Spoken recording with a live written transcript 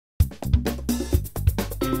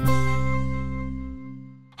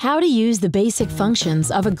How to use the basic functions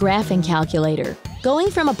of a graphing calculator. Going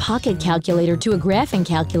from a pocket calculator to a graphing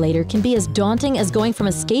calculator can be as daunting as going from a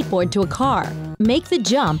skateboard to a car. Make the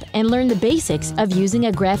jump and learn the basics of using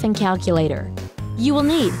a graphing calculator. You will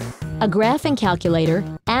need a graphing calculator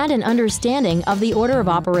and an understanding of the order of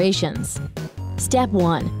operations. Step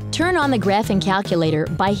 1. Turn on the graphing calculator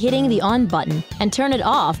by hitting the on button and turn it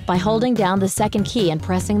off by holding down the second key and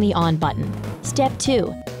pressing the on button. Step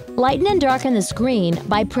 2. Lighten and darken the screen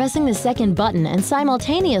by pressing the second button and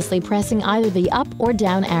simultaneously pressing either the up or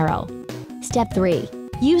down arrow. Step 3.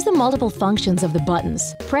 Use the multiple functions of the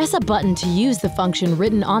buttons. Press a button to use the function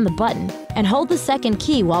written on the button, and hold the second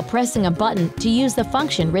key while pressing a button to use the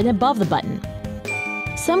function written above the button.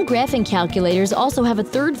 Some graphing calculators also have a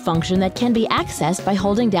third function that can be accessed by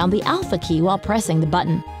holding down the alpha key while pressing the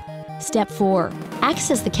button. Step 4.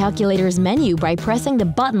 Access the calculator's menu by pressing the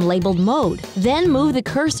button labeled Mode. Then move the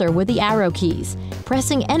cursor with the arrow keys,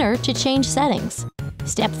 pressing Enter to change settings.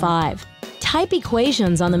 Step 5. Type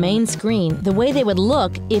equations on the main screen the way they would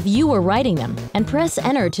look if you were writing them, and press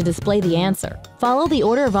Enter to display the answer. Follow the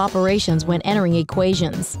order of operations when entering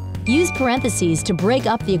equations. Use parentheses to break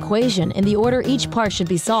up the equation in the order each part should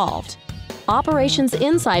be solved. Operations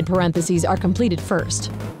inside parentheses are completed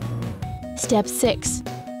first. Step 6.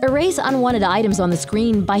 Erase unwanted items on the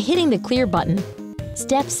screen by hitting the Clear button.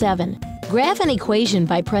 Step 7. Graph an equation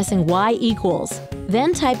by pressing Y equals.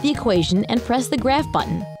 Then type the equation and press the Graph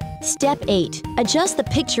button. Step 8. Adjust the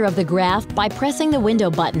picture of the graph by pressing the Window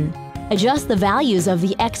button. Adjust the values of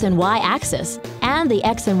the X and Y axis and the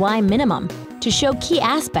X and Y minimum to show key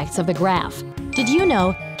aspects of the graph. Did you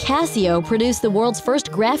know Casio produced the world's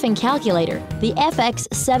first graphing calculator, the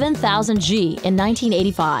FX7000G, in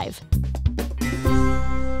 1985?